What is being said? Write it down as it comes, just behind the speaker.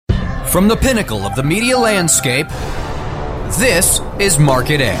From the pinnacle of the media landscape, this is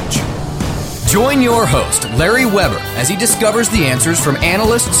Market Edge. Join your host, Larry Weber, as he discovers the answers from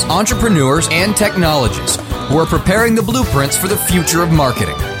analysts, entrepreneurs, and technologists who are preparing the blueprints for the future of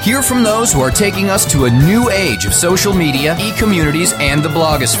marketing. Hear from those who are taking us to a new age of social media, e-communities, and the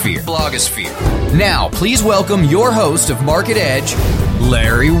blogosphere. Now, please welcome your host of Market Edge,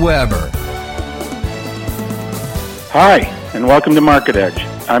 Larry Weber. Hi, and welcome to Market Edge.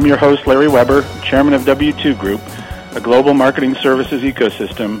 I'm your host, Larry Weber, chairman of W2 Group, a global marketing services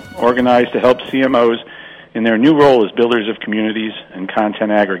ecosystem organized to help CMOs in their new role as builders of communities and content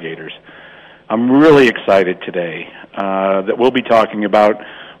aggregators. I'm really excited today that we'll be talking about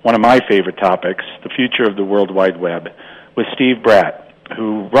one of my favorite topics, the future of the World Wide Web, with Steve Bratt,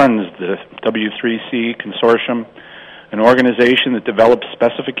 who runs the W3C Consortium, an organization that develops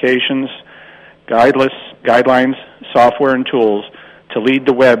specifications, guidelines, software, and tools to lead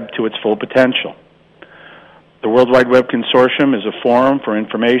the web to its full potential. The World Wide Web Consortium is a forum for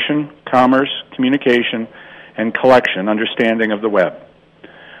information, commerce, communication, and understanding of the web.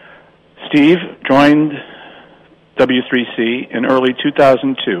 Steve joined W3C in early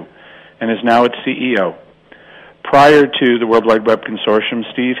 2002 and is now its CEO. Prior to the World Wide Web Consortium,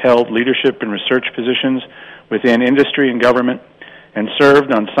 Steve held leadership and research positions within industry and government and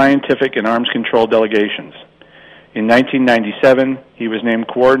served on scientific and arms control delegations. In 1997, he was named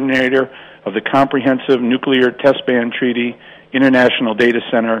coordinator of the Comprehensive Nuclear Test Ban Treaty International Data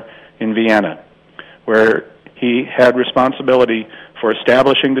Center in Vienna, where he had responsibility for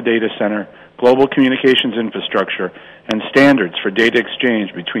establishing the data center, global communications infrastructure, and standards for data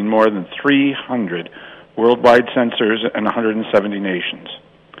exchange between more than 300 worldwide sensors and 170 nations.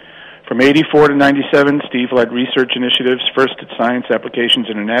 From 84 to 97, Steve led research initiatives, first at Science Applications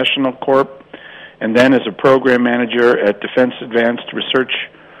International Corp., and then as a program manager at Defense Advanced Research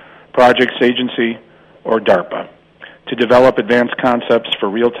Projects Agency, or DARPA, to develop advanced concepts for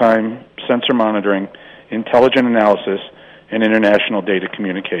real-time sensor monitoring, intelligent analysis, and international data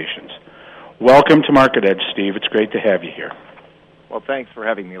communications. Welcome to Market Edge, Steve. It's great to have you here. Well, thanks for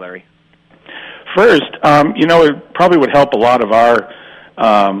having me, Larry. First, it probably would help a lot of our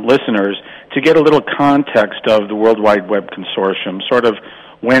listeners to get a little context of the World Wide Web Consortium, sort of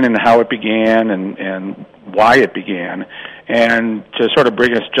when and how it began and why it began, and to sort of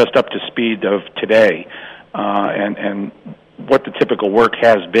bring us just up to speed of today and what the typical work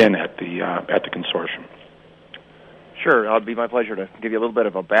has been at the consortium. Sure, it'll be my pleasure to give you a little bit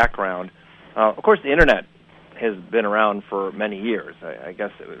of a background. Of course, the Internet has been around for many years. I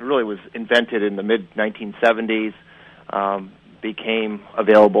guess it really was invented in the mid-1970s, became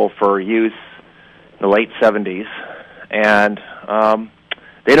available for use in the late 70s, and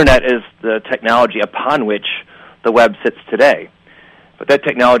the Internet is the technology upon which the web sits today. But that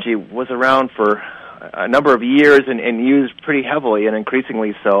technology was around for a number of years and used pretty heavily and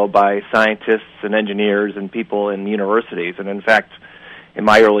increasingly so by scientists and engineers and people in universities. And in fact, in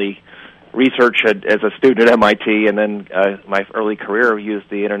my early research as a student at MIT and then my early career, we used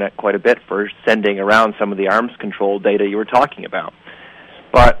the Internet quite a bit for sending around some of the arms control data you were talking about.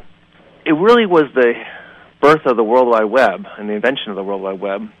 But it really was the birth of the World Wide Web and the invention of the World Wide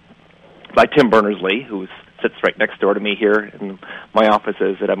Web by Tim Berners-Lee, who sits right next door to me here in my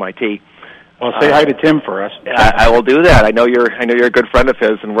offices at MIT. Well, say hi to Tim for us. I will do that. I know you're a good friend of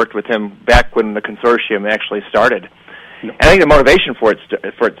his and worked with him back when the consortium actually started. And I think the motivation for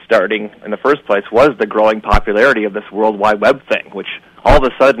it starting in the first place was the growing popularity of this World Wide Web thing, which all of a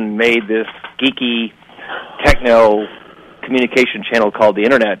sudden made this geeky techno communication channel called the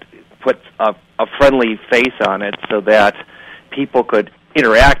Internet put a friendly face on it so that people could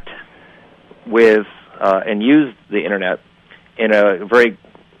interact with and use the Internet in a very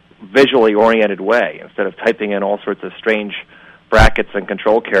visually oriented way. Instead of typing in all sorts of strange brackets and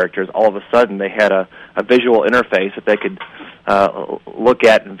control characters, all of a sudden they had a visual interface that they could look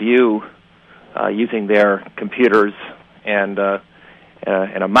at and view using their computers and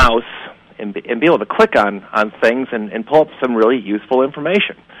a mouse and be able to click on things and pull up some really useful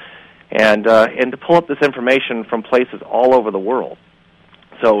information. And to pull up this information from places all over the world.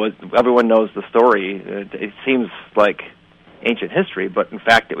 So everyone knows the story. It seems like ancient history, but in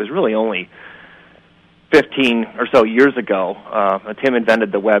fact it was really only 15 or so years ago. Tim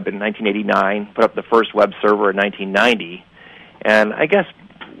invented the web in 1989, put up the first web server in 1990, and I guess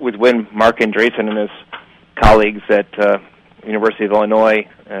when Mark Andreessen and his colleagues at University of Illinois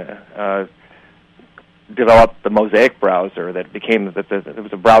developed the Mosaic browser, that became it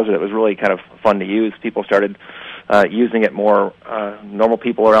was a browser that was really kind of fun to use. People started using it more. Normal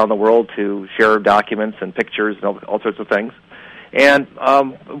people around the world to share documents and pictures and all sorts of things. And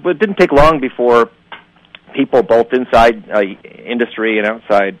it didn't take long before people both inside industry and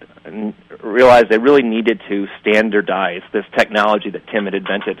outside realized they really needed to standardize this technology that Tim had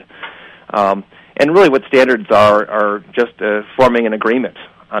invented. And really what standards are just forming an agreement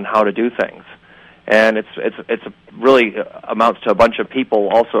on how to do things. And it's really amounts to a bunch of people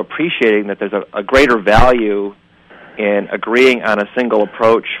also appreciating that there's a greater value in agreeing on a single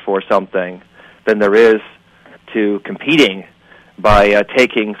approach for something than there is to competing by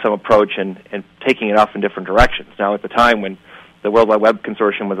taking some approach and taking it off in different directions. Now, at the time when the World Wide Web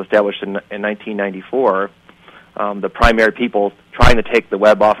Consortium was established in 1994, the primary people trying to take the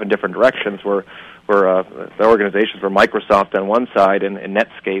web off in different directions were the organizations were Microsoft on one side and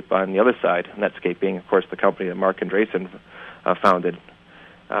Netscape on the other side. Netscape being, of course, the company that Marc Andreessen founded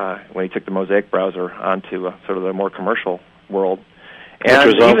when he took the Mosaic browser onto sort of the more commercial world.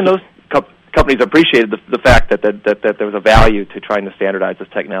 And even those companies appreciated the fact that there was a value to trying to standardize this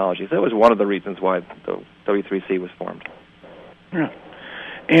technology. So that was one of the reasons why the W3C was formed. Yeah.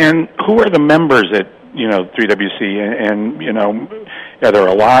 And who are the members at 3WC? And are there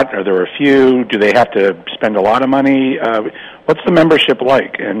a lot? Are there a few? Do they have to spend a lot of money? What's the membership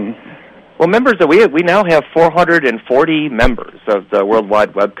like? And well, members that we now have 440 members of the World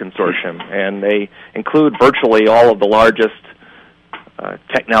Wide Web Consortium, and they include virtually all of the largest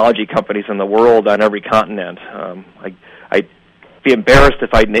technology companies in the world on every continent. I'd be embarrassed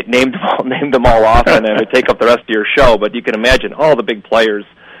if I named them all off, and it would take up the rest of your show. But you can imagine all the big players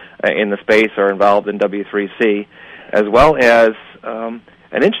in the space are involved in W3C, as well as an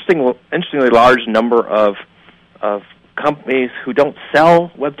interestingly large number of companies who don't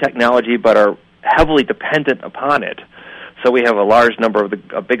sell web technology but are heavily dependent upon it. So we have a large number of the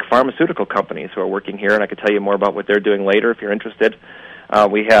big pharmaceutical companies who are working here, and I could tell you more about what they're doing later if you're interested.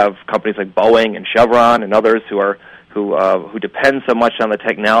 We have companies like Boeing and Chevron and others who depend so much on the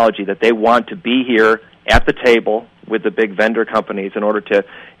technology that they want to be here at the table with the big vendor companies in order to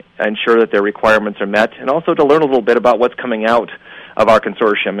ensure that their requirements are met, and also to learn a little bit about what's coming out of our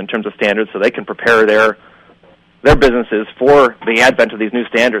consortium in terms of standards so they can prepare their businesses for the advent of these new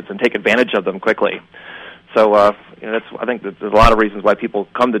standards and take advantage of them quickly. So I think that there's a lot of reasons why people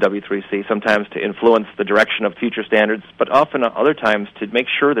come to W3C, sometimes to influence the direction of future standards, but often other times to make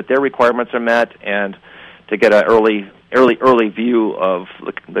sure that their requirements are met and to get an early view of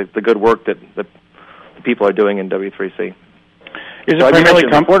the good work that the people are doing in W3C. Is so you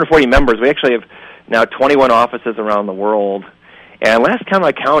mentioned 440 members. We actually have now 21 offices around the world. And last time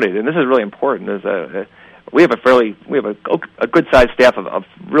I counted, and this is really important, we have a good sized staff of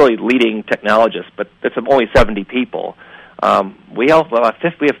really leading technologists, but it's only 70 people. We have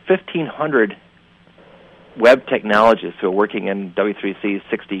 1,500 web technologists who are working in W3C's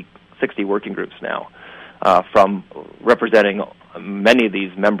 60 working groups now, from representing many of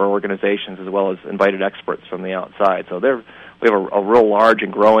these member organizations as well as invited experts from the outside. So we have a real large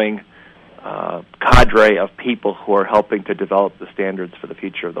and growing cadre of people who are helping to develop the standards for the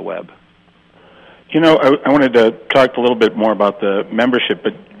future of the web. I wanted to talk a little bit more about the membership,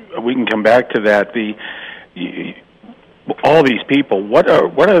 but we can come back to that. All these people, what are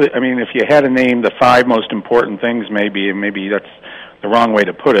if you had to name the 5 most important things, maybe that's the wrong way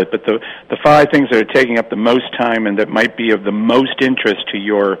to put it, but the 5 things that are taking up the most time and that might be of the most interest to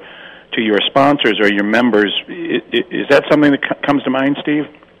your sponsors or your members, is that something that comes to mind, Steve?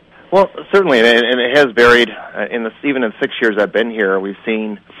 Well, certainly, and it has varied. Even in 6 years I've been here, we've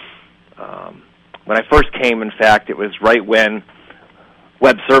seen. When I first came, in fact, it was right when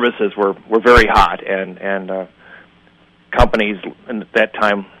web services were very hot, and companies at that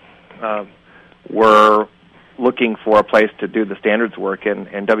time were looking for a place to do the standards work, and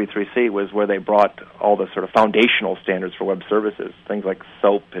W3C was where they brought all the sort of foundational standards for web services, things like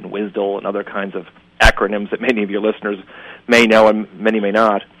SOAP and WSDL and other kinds of acronyms that many of your listeners may know and many may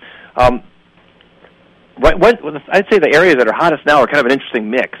not. I'd say the areas that are hottest now are kind of an interesting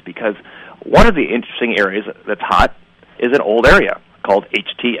mix, because one of the interesting areas that's hot is an old area called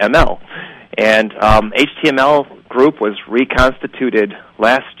HTML. And HTML group was reconstituted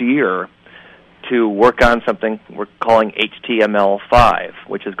last year to work on something we're calling HTML5,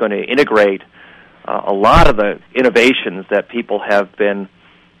 which is going to integrate a lot of the innovations that people have been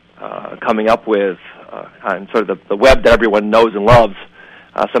coming up with on sort of the web that everyone knows and loves.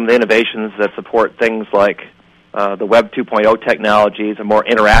 Some of the innovations that support things like the Web 2.0 technologies, a more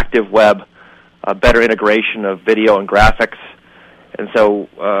interactive web, better integration of video and graphics. And so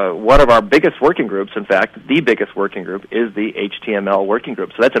one of our biggest working groups, in fact, the biggest working group, is the HTML working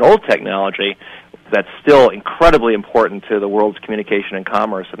group. So that's an old technology that's still incredibly important to the world's communication and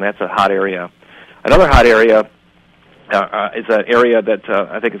commerce, and that's a hot area. Another hot area is an area that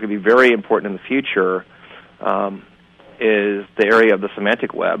I think is going to be very important in the future, is the area of the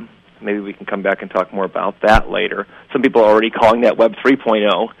semantic web. Maybe we can come back and talk more about that later. Some people are already calling that Web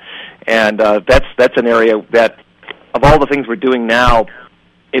 3.0, and that's an area that, of all the things we're doing now,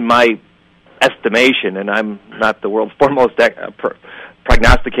 in my estimation, and I'm not the world's foremost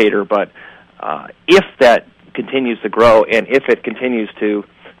prognosticator, but if that continues to grow and if it continues to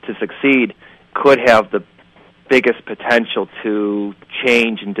succeed, could have the biggest potential to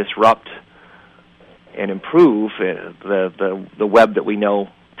change and disrupt and improve the web that we know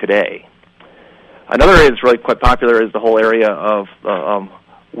today. Another area that's really quite popular is the whole area of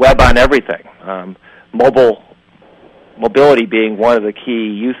web on everything. Mobility being one of the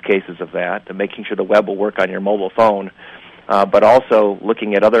key use cases of that, and making sure the web will work on your mobile phone, but also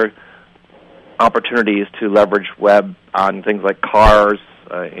looking at other opportunities to leverage web on things like cars,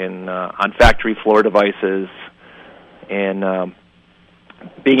 on factory floor devices, and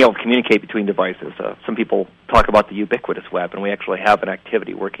being able to communicate between devices. Some people talk about the ubiquitous web, and we actually have an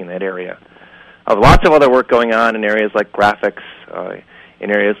activity working in that area. Lots of other work going on in areas like graphics, in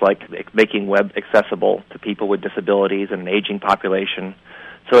areas like making web accessible to people with disabilities and an aging population.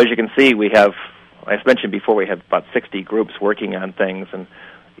 So as you can see, we have, as mentioned before, we have about 60 groups working on things, and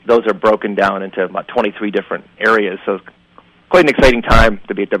those are broken down into about 23 different areas. So it's quite an exciting time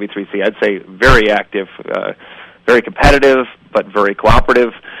to be at W3C. I'd say very active, very competitive, but very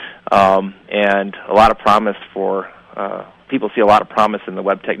cooperative, and a lot of promise for, people see a lot of promise in the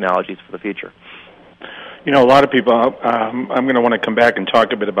web technologies for the future. You know, a lot of people, I'm going to want to come back and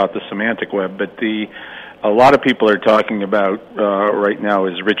talk a bit about the semantic web, but a lot of people are talking about right now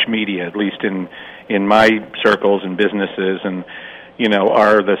is rich media, at least in my circles and businesses, and, you know,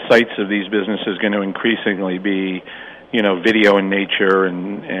 are the sites of these businesses going to increasingly be, you know, video in nature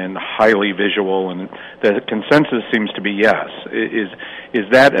and highly visual? And the consensus seems to be yes. Is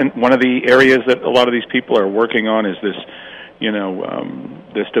that one of the areas that a lot of these people are working on? Is this, you know,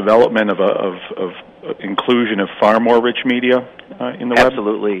 this development of inclusion of far more rich media in the web?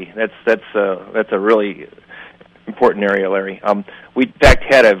 Absolutely. That's a really important area, Larry. We in fact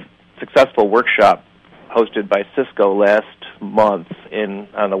had a successful workshop hosted by Cisco last month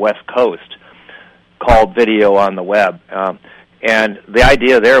on the West Coast called Video on the Web. And the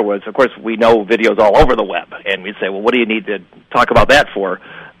idea there was, of course, we know video's all over the web, and we'd say, well, what do you need to talk about that for?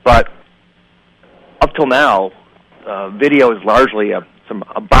 But up till now, video is largely a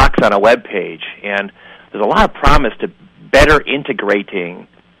box on a web page, and there's a lot of promise to better integrating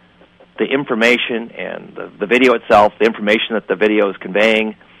the information and the video itself, the information that the video is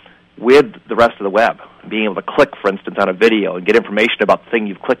conveying, with the rest of the web. Being able to click, for instance, on a video and get information about the thing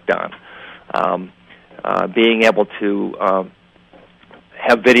you've clicked on. Being able to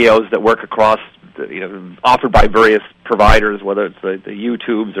have videos that work across, offered by various providers, whether it's the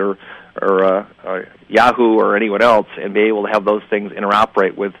YouTubes or Yahoo or anyone else, and be able to have those things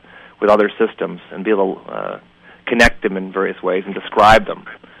interoperate with other systems and be able to connect them in various ways and describe them.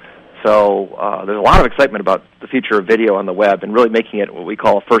 So there's a lot of excitement about the future of video on the web and really making it what we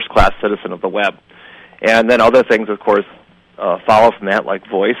call a first-class citizen of the web. And then other things, of course, follow from that, like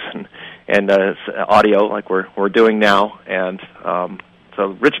voice and audio, like we're doing now. And so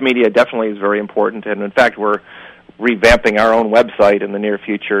rich media definitely is very important. And in fact, we're revamping our own website in the near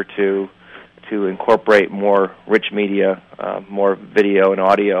future to incorporate more rich media, more video and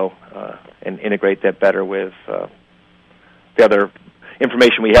audio, and integrate that better with the other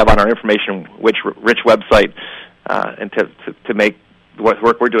information we have on our rich website, and to make what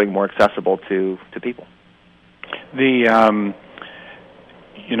work we're doing more accessible to people.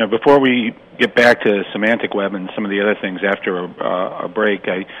 Before we get back to semantic web and some of the other things after a break,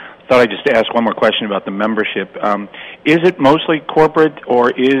 I thought I'd just ask one more question about the membership. Is it mostly corporate,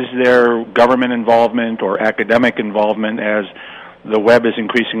 or is there government involvement or academic involvement as the web is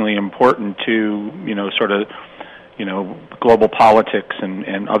increasingly important to, global politics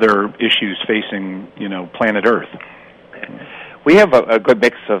and other issues facing, planet Earth? We have a good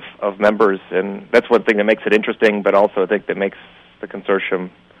mix of members, and that's one thing that makes it interesting, but also I think that makes the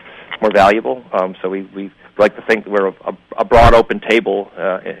consortium more valuable. So we like to think we're a broad, open table,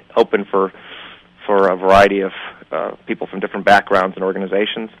 open for a variety of people from different backgrounds and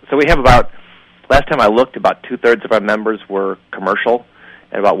organizations. So we have last time I looked, about 2/3 of our members were commercial,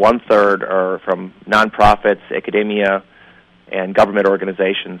 and about 1/3 are from nonprofits, academia, and government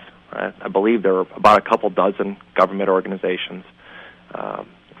organizations. I believe there are about a couple dozen government organizations,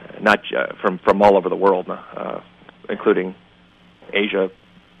 not from all over the world, including Asia,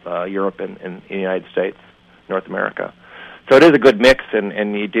 Europe, and the United States, North America. So it is a good mix, and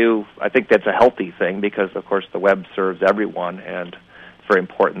I think that's a healthy thing because, of course, the web serves everyone, and it's very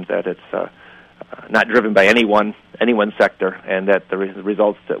important that it's not driven by any one sector, and that the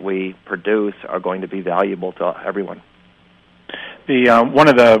results that we produce are going to be valuable to everyone. One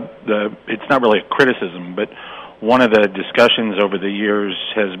of the it's not really a criticism, but one of the discussions over the years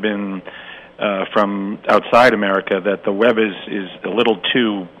has been from outside America that the web is a little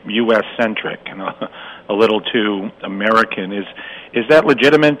too U.S. centric and a little too American. Is that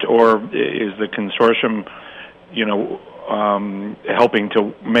legitimate, or is the consortium, helping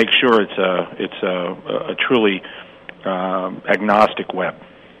to make sure it's a truly agnostic web?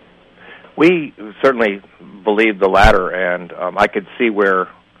 We certainly believe the latter, and I could see where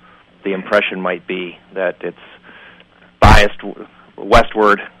the impression might be that it's biased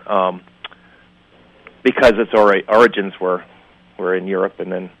westward because its origins were in Europe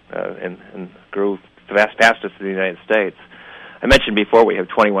and then and grew fastest in the United States. I mentioned before we have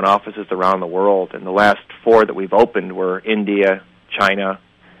 21 offices around the world, and the last 4 that we've opened were India, China,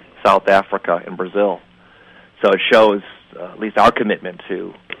 South Africa, and Brazil. So it shows at least our commitment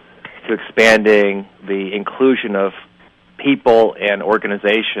to expanding the inclusion of people and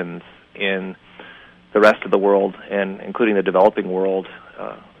organizations in the rest of the world, and including the developing world,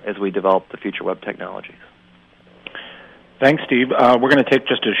 as we develop the future web technologies. Thanks, Steve. We're going to take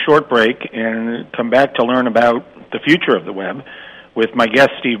just a short break and come back to learn about the future of the web with my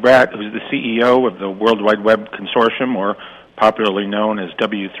guest, Steve Bratt, who's the CEO of the World Wide Web Consortium, or popularly known as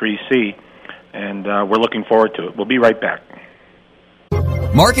W3C, and we're looking forward to it. We'll be right back.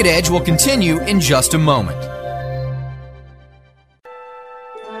 Market Edge will continue in just a moment.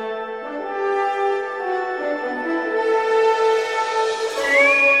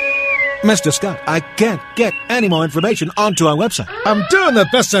 Mr. Scott, I can't get any more information onto our website. I'm doing the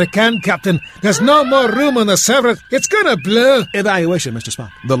best I can, Captain. There's no more room on the server. It's gonna blow. Evaluation, Mr.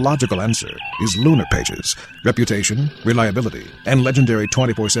 Spock. The logical answer is Lunar Pages. Reputation, reliability, and legendary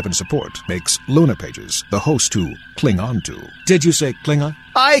 24/7 support makes Lunar Pages the host to cling on to. Did you say Klingon?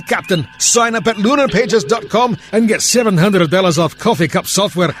 Aye, Captain. Sign up at lunarpages.com and get $700 off coffee cup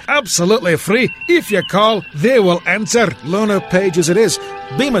software absolutely free. If you call, they will answer. Lunar Pages it is.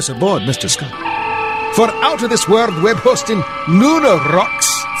 Beam us aboard, Mr. Scott. For out-of-this-world web hosting, Lunar rocks.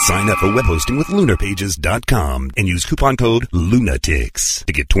 Sign up for web hosting with lunarpages.com and use coupon code LUNATICS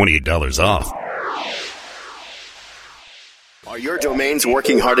to get $28 off. Are your domains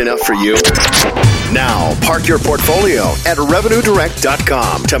working hard enough for you? Now, park your portfolio at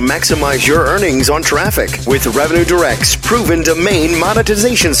RevenueDirect.com to maximize your earnings on traffic. With Revenue Direct's proven domain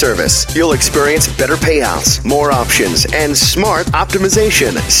monetization service, you'll experience better payouts, more options, and smart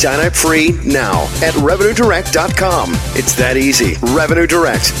optimization. Sign up free now at RevenueDirect.com. It's that easy. Revenue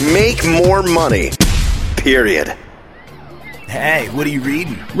Direct. Make more money. Period. Hey, what are you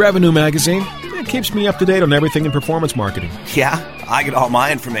reading? Revenue Magazine. It keeps me up to date on everything in performance marketing. Yeah, I get all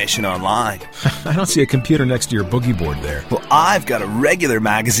my information online. I don't see a computer next to your boogie board there. Well, I've got a regular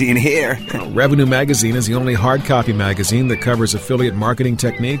magazine here. Revenue Magazine is the only hard copy magazine that covers affiliate marketing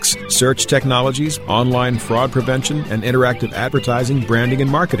techniques, search technologies, online fraud prevention, and interactive advertising, branding, and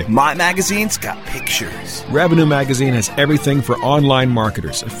marketing. My magazine's got pictures. Revenue Magazine has everything for online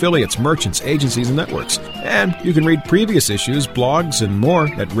marketers, affiliates, merchants, agencies, and networks. And you can read previous issues, blogs, and more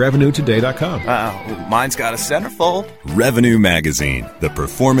at RevenueToday.com. Mine's got a centerfold. Revenue Magazine, the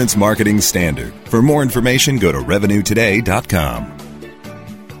performance marketing standard. For more information, go to RevenueToday.com.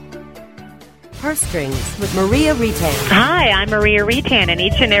 Purse Strings with Maria Retan. Hi, I'm Maria Retan, and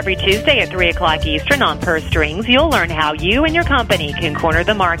each and every Tuesday at 3 o'clock Eastern on Purse Strings, you'll learn how you and your company can corner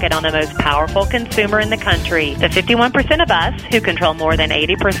the market on the most powerful consumer in the country, the 51% of us who control more than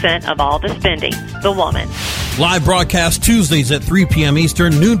 80% of all the spending, the woman. Live broadcast Tuesdays at 3 p.m.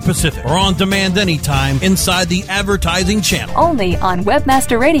 Eastern, noon Pacific, or on demand anytime inside the advertising channel. Only on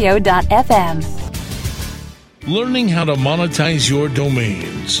webmasterradio.fm. Learning how to monetize your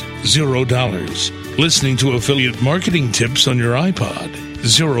domains. $0. Listening to affiliate marketing tips on your iPod.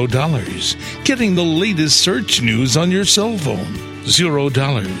 $0. Getting the latest search news on your cell phone.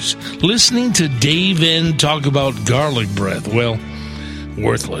 $0. Listening to Dave N talk about garlic breath. Well,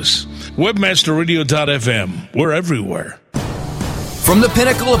 worthless. Webmasterradio.fm. We're everywhere. From the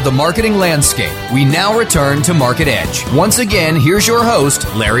pinnacle of the marketing landscape, we now return to Market Edge. Once again, here's your host,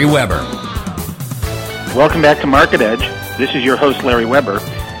 Larry Weber. Welcome back to Market Edge. This is your host, Larry Weber,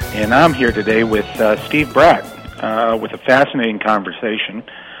 and I'm here today with Steve Bratt with a fascinating conversation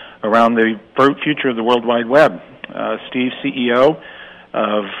around the future of the World Wide Web. Steve, CEO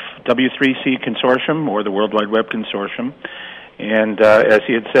of W3C Consortium, or the World Wide Web Consortium, and as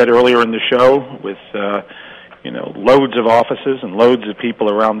he had said earlier in the show, with loads of offices and loads of people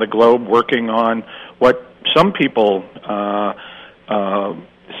around the globe working on what some people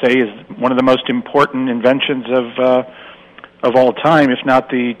say is one of the most important inventions of all time, if not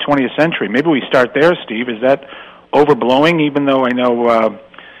the 20th century. Maybe we start there, Steve. Is that overblowing? Even though I know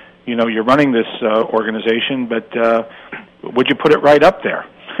you're running this organization, but would you put it right up there?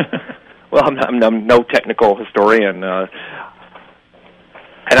 Well, I'm no technical historian, and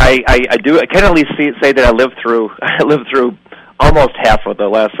I can at least say that I lived through almost half of the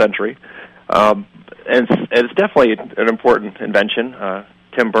last century, and it's definitely an important invention.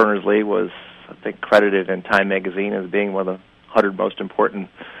 Tim Berners-Lee was, I think, credited in Time magazine as being one of the 100 most important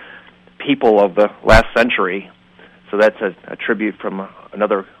people of the last century. So that's a tribute from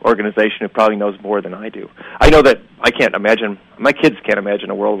another organization who probably knows more than I do. I know that my kids can't imagine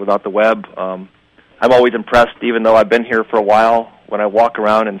a world without the web. I'm always impressed, even though I've been here for a while, when I walk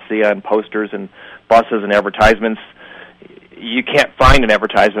around and see on posters and buses and advertisements, you can't find an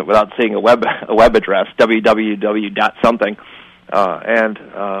advertisement without seeing a web address, www.something. And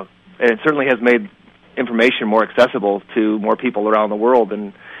it certainly has made information more accessible to more people around the world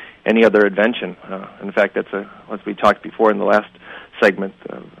than any other invention. In fact, as we talked before in the last segment,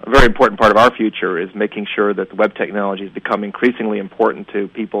 a very important part of our future is making sure that the web technology has become increasingly important to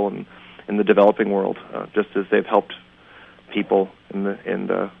people in the developing world, just as they've helped people in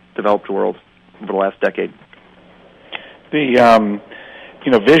the developed world over the last decade. The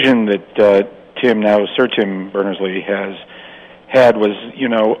vision that Sir Tim Berners-Lee had was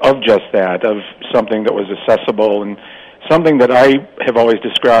of just that, of something that was accessible and something that I have always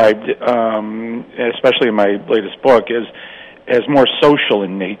described, especially in my latest book, as more social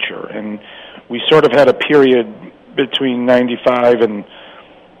in nature. And we sort of had a period between 95 and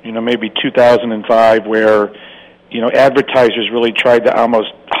maybe 2005 where advertisers really tried to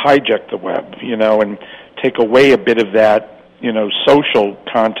almost hijack the web, and take away a bit of that social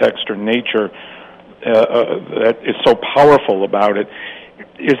context or nature that is so powerful about it.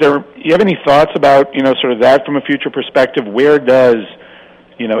 You have any thoughts about sort of that from a future perspective? Where does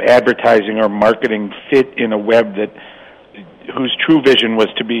advertising or marketing fit in a web whose true vision was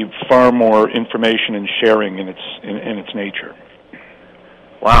to be far more information and sharing in its nature?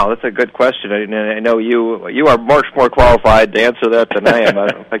 Wow, that's a good question. I know you are much more qualified to answer that than I am.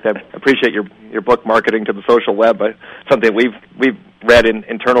 In fact, I appreciate your book, Marketing to the Social Web. Something we've read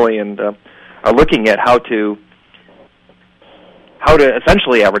internally and are looking at how to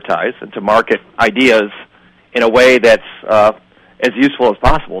essentially advertise and to market ideas in a way that's as useful as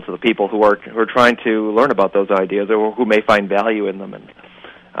possible to the people who are trying to learn about those ideas or who may find value in them. And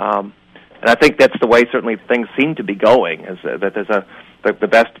I think that's the way certainly things seem to be going. Is that there's the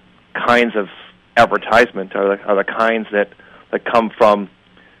best kinds of advertisement are the kinds that come from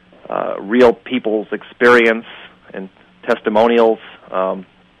real people's experience and testimonials.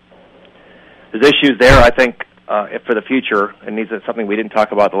 There's issues there, I think, for the future, and these are something we didn't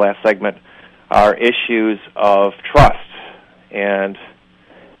talk about in the last segment, are issues of trust and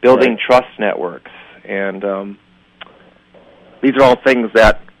building trust networks. And these are all things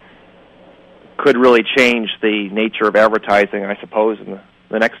that could really change the nature of advertising, I suppose, in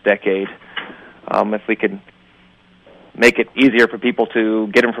the next decade. If we could make it easier for people to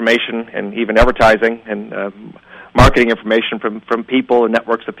get information and even advertising and marketing information from people and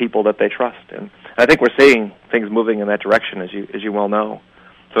networks of people that they trust. And I think we're seeing things moving in that direction, as you well know.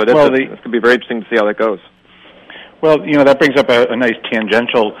 So it's going to be very interesting to see how that goes. Well, that brings up a nice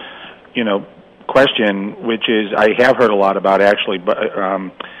tangential, question, which is I have heard a lot about actually, but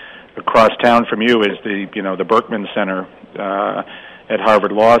across town from you is the Berkman Center at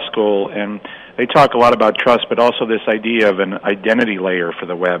Harvard Law School, and they talk a lot about trust, but also this idea of an identity layer for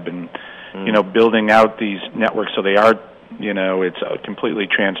the web, and building out these networks so they are, it's completely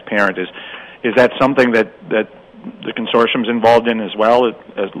transparent. Is that something that the consortium's involved in as well,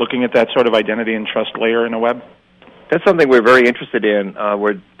 as looking at that sort of identity and trust layer in a web? That's something we're very interested in.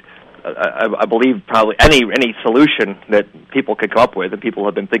 I believe probably any solution that people could come up with, and people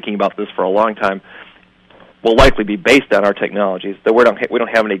have been thinking about this for a long time, will likely be based on our technologies. Though we don't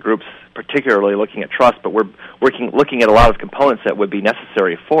have any groups particularly looking at trust, but we're looking at a lot of components that would be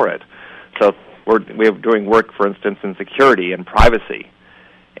necessary for it. So we're doing work, for instance, in security and privacy.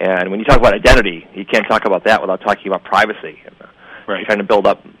 And when you talk about identity, you can't talk about that without talking about privacy. Right. You're trying to build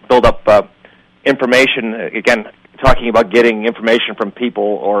up information. Again, talking about getting information from people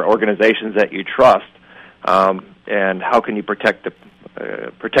or organizations that you trust, and how can you protect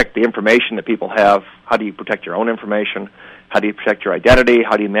the information that people have? How do you protect your own information? How do you protect your identity?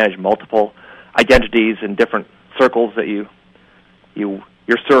 How do you manage multiple identities in different circles that you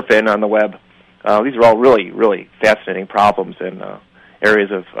surf in on the web? These are all really, really fascinating problems and areas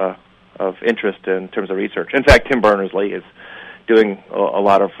of interest in terms of research. In fact, Tim Berners-Lee is doing a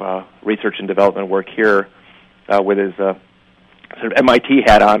lot of research and development work here with his sort of MIT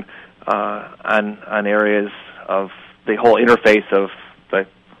hat on areas of the whole interface of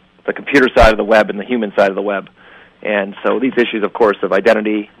the computer side of the web and the human side of the web. And so these issues, of course, of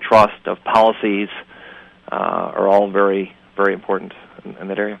identity, trust, of policies, are all very, very important in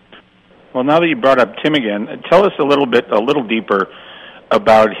that area. Well, now that you brought up Tim again, tell us a little deeper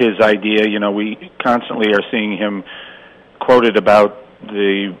about his idea. You know, we constantly are seeing him quoted about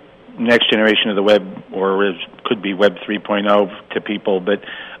the next generation of the web, or it could be Web 3.0 to people, but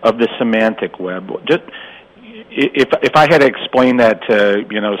of the semantic web. Just if I had to explain that to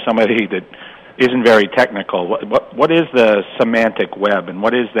somebody that isn't very technical, what is the semantic web, and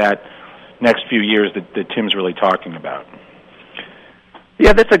what is that next few years that Tim's really talking about?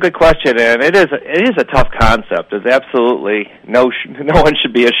 Yeah, that's a good question, and it is a tough concept. There's absolutely no one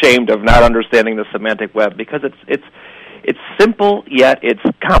should be ashamed of not understanding the semantic web, because it's simple yet it's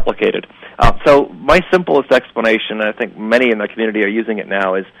complicated. So my simplest explanation, and I think many in the community are using it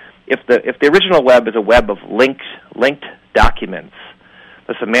now, is if the original web is a web of linked documents,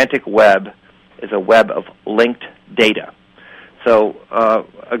 the semantic web is a web of linked data. So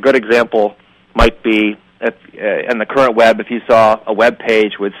a good example might be in the current web, if you saw a web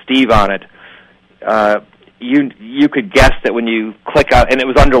page with Steve on it, you could guess that when you click on, and it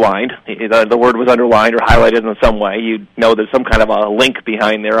was underlined, the word was underlined or highlighted in some way, you'd know there's some kind of a link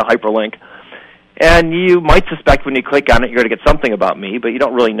behind there, a hyperlink. And you might suspect when you click on it, you're going to get something about me, but you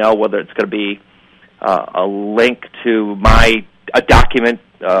don't really know whether it's going to be a link to a document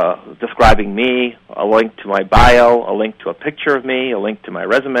describing me, a link to my bio, a link to a picture of me, a link to my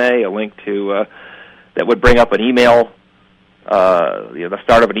resume, a link to that would bring up an email, the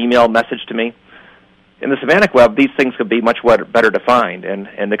start of an email message to me. In the semantic web, these things could be much better defined, and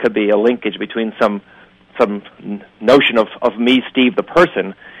there could be a linkage between some notion of me, Steve, the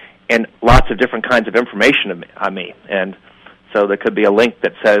person, and lots of different kinds of information on me. And so there could be a link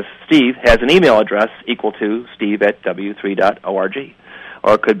that says Steve has an email address equal to steve@w3.org.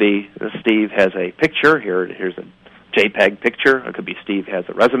 Or it could be Steve has a picture. Here's a JPEG picture. It could be Steve has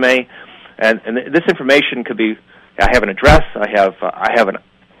a resume. And this information could be, I have an address, I have an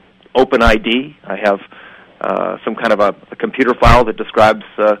open ID, I have some kind of a computer file that describes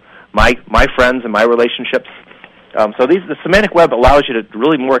my friends and my relationships. So the semantic web allows you to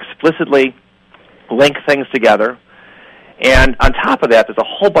really more explicitly link things together. And on top of that, there's a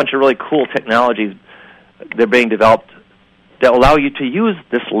whole bunch of really cool technologies that are being developed that allow you to use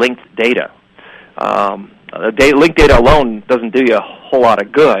this linked data. Linked data alone doesn't do you a whole lot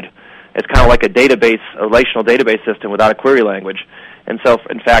of good. It's kind of like a relational database system without a query language. And so,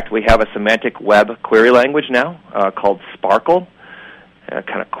 in fact, we have a semantic web query language now called Sparkle.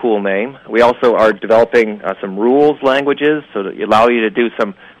 Kind of cool name. We also are developing some rules languages so that allow you to do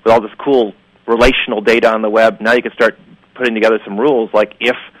with all this cool relational data on the web. Now you can start putting together some rules, like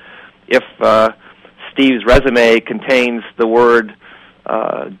if Steve's resume contains the word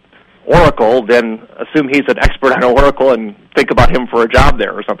Oracle, then assume he's an expert on Oracle and think about him for a job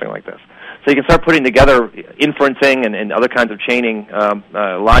there or something like this. So you can start putting together inferencing and other kinds of chaining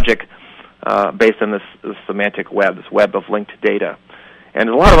logic based on this semantic web, this web of linked data. And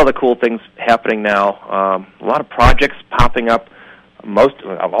there's a lot of other cool things happening now. A lot of projects popping up,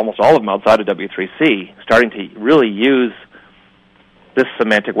 almost all of them outside of W3C, starting to really use this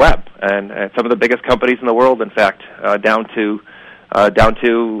semantic web. And some of the biggest companies in the world, in fact, down to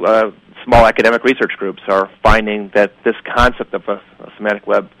small academic research groups, are finding that this concept of a semantic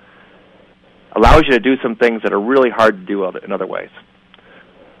web allows you to do some things that are really hard to do in other ways.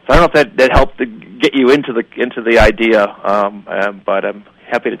 So I don't know if that helped to get you into the idea, but I'm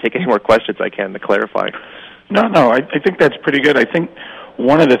happy to take any more questions I can to clarify. No, I think that's pretty good. I think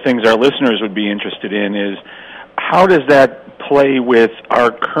one of the things our listeners would be interested in is how does that play with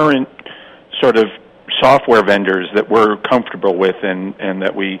our current sort of software vendors that we're comfortable with and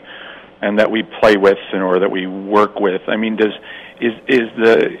that we play with or that we work with. I mean, is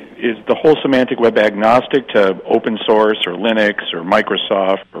the whole semantic web agnostic to open source or Linux or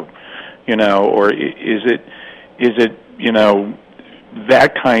Microsoft or is it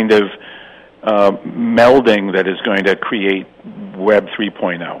that kind of melding that is going to create Web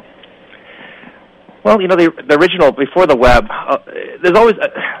 3.0? Well, the original, before the web, there's going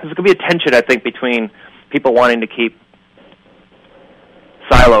to be a tension, I think, between people wanting to keep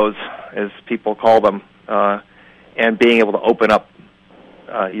silos, as people call them, and being able to open up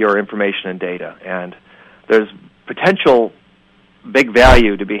your information and data. And there's potential big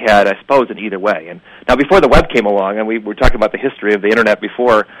value to be had, I suppose, in either way. And now, before the web came along, and we were talking about the history of the Internet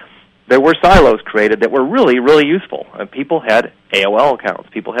before, there were silos created that were really, really useful. And people had AOL accounts,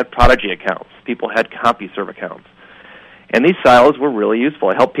 people had Prodigy accounts, people had CompuServe accounts. And these silos were really useful.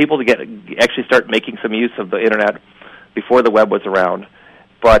 It helped people to actually start making some use of the Internet before the web was around.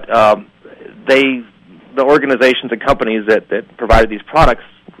 But the organizations and companies that provided these products,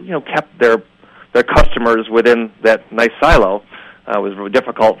 kept their customers within that nice silo. It was really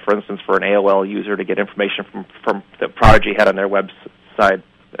difficult, for instance, for an AOL user to get information from that Prodigy had on their website,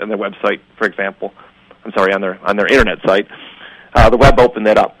 for example. I'm sorry, on their internet site. The web opened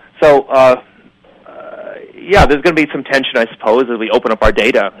that up. So, there's going to be some tension, I suppose, as we open up our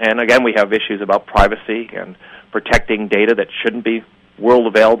data. And again, we have issues about privacy and protecting data that shouldn't be world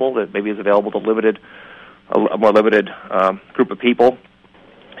available, that maybe is available to a more limited group of people.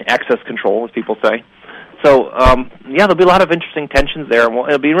 Access control, as people say. So, there'll be a lot of interesting tensions there.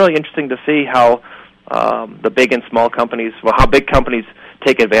 It'll be really interesting to see how the big and small companies, how big companies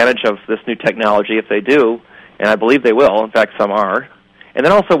take advantage of this new technology, if they do, and I believe they will. In fact, some are. And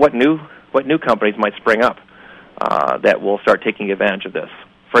then also what new companies might spring up that will start taking advantage of this.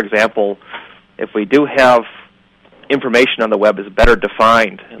 For example, if we do have information on the web is better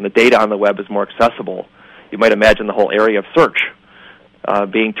defined and the data on the web is more accessible, you might imagine the whole area of search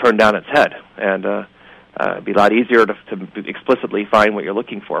being turned down its head, and it'd be a lot easier to explicitly find what you're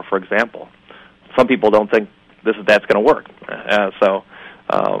looking for example. Some people don't think that's going to work, so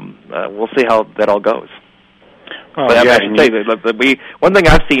we'll see how that all goes. But I should say that one thing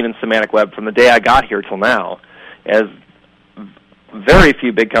I've seen in semantic web from the day I got here till now, as very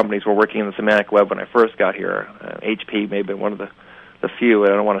few big companies were working in the semantic web when I first got here. HP may have been one of the few,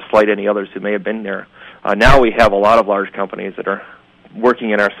 and I don't want to slight any others who may have been there. Now we have a lot of large companies that are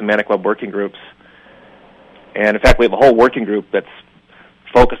working in our semantic web working groups. And in fact, we have a whole working group that's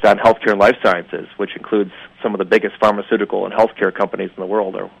focused on healthcare and life sciences, which includes some of the biggest pharmaceutical and healthcare companies in the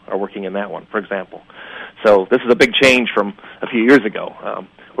world are working in that one, for example. So this is a big change from a few years ago.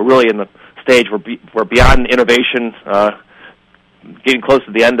 We're really in the stage we're beyond innovation, getting close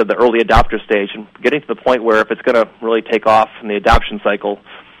to the end of the early adopter stage, and getting to the point where if it's going to really take off in the adoption cycle,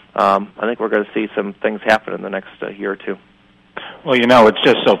 I think we're going to see some things happen in the next year or two. Well, it's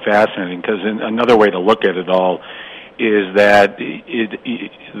just so fascinating because another way to look at it all is that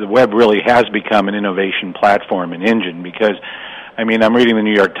the web really has become an innovation platform and engine because, I'm reading the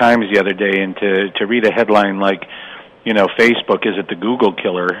New York Times the other day, and to read a headline like, Facebook, is it the Google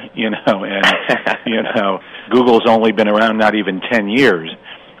killer, and, Google's only been around not even 10 years.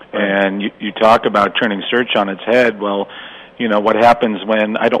 And you talk about turning search on its head. Well, what happens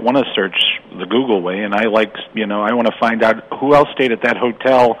when I don't want to search the Google way, and I want to find out who else stayed at that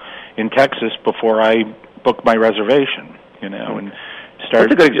hotel in Texas before I book my reservation, and start.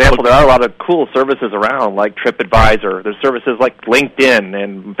 That's a good example. There are a lot of cool services around, like TripAdvisor. There's services like LinkedIn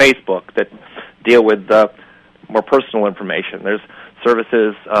and Facebook that deal with more personal information. There's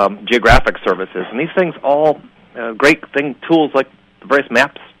services, geographic services, and these things all great tools like the various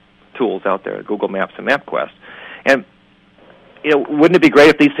maps tools out there, Google Maps and MapQuest. And wouldn't it be great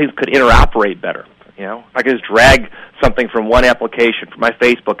if these things could interoperate better? I could just drag something from one application, from my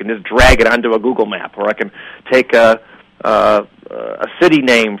Facebook, and just drag it onto a Google map, or I can take a city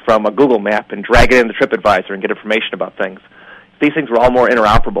name from a Google map and drag it into TripAdvisor and get information about things. If these things were all more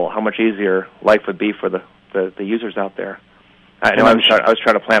interoperable, how much easier life would be for the users out there. I know I was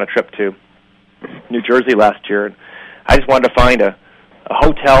trying to plan a trip to New Jersey last year, and I just wanted to find a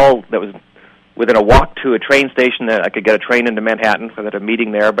hotel that was within a walk to a train station that I could get a train into Manhattan because I had a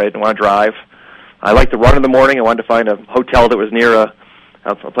meeting there, but I didn't want to drive. I like to run in the morning. I wanted to find a hotel that was near a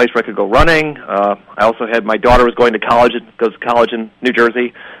place where I could go running. I also had my daughter goes to college in New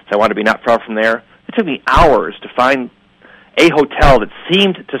Jersey, so I wanted to be not far from there. It took me hours to find a hotel that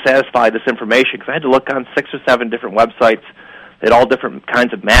seemed to satisfy this information because I had to look on 6 or 7 different websites that had all different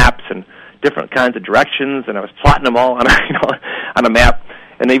kinds of maps and different kinds of directions, and I was plotting them all on a map.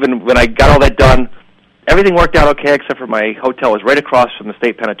 And even when I got all that done, everyththing worked out okay except for my hotel was right across from the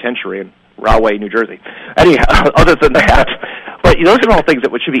state penitentiary in Rahway, New Jersey. Anyhow, other than that, but those are all things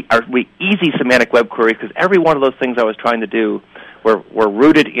that should be easy semantic web queries because every one of those things I was trying to do were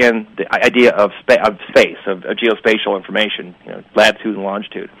rooted in the idea of space, of geospatial information, latitude and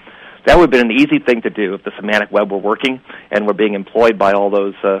longitude. That would have been an easy thing to do if the semantic web were working and were being employed by all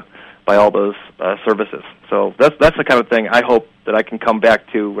those services. So that's the kind of thing I hope that I can come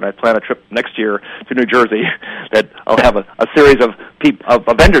back to when I plan a trip next year to New Jersey, that I'll have a series of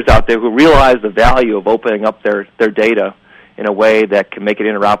vendors out there who realize the value of opening up their data in a way that can make it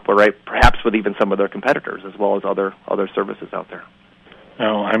interoperate, perhaps with even some of their competitors, as well as other services out there.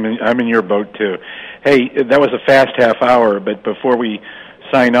 Oh, I'm in your boat too. Hey, that was a fast half hour, but before we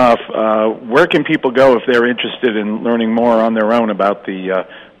sign off, where can people go if they're interested in learning more on their own about the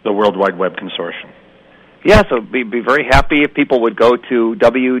World Wide Web Consortium? Yeah, so be very happy if people would go to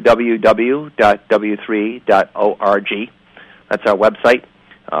www.w3.org. That's our website.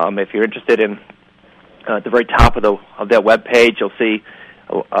 If you're interested in at the very top of that web page, you'll see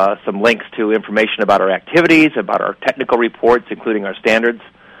some links to information about our activities, about our technical reports, including our standards.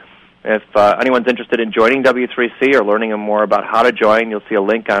 If anyone's interested in joining W3C or learning more about how to join, you'll see a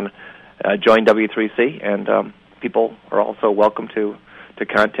link on Join W3C, and people are also welcome to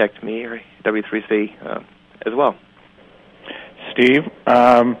contact me or W3C as well. Steve,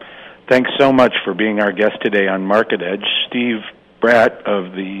 thanks so much for being our guest today on Market Edge. Steve Bratt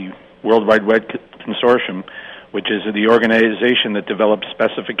of the World Wide Web Consortium, which is the organization that develops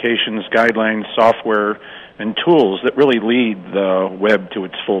specifications, guidelines, software, and tools that really lead the web to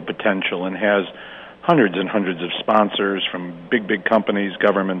its full potential, and has hundreds and hundreds of sponsors from big companies,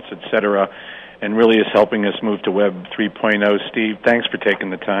 governments, etc., and really is helping us move to Web 3.0. Steve, thanks for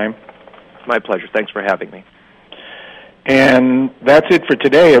taking the time. My pleasure. Thanks for having me. And that's it for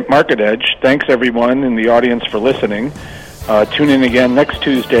today at Market Edge. Thanks, everyone in the audience, for listening. Tune in again next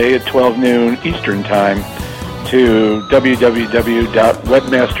Tuesday at 12 noon Eastern Time to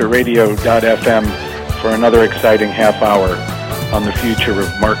www.webmasterradio.fm for another exciting half hour on the future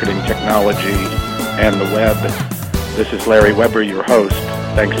of marketing technology and the web. This is Larry Weber, your host.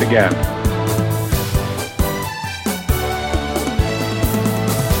 Thanks again.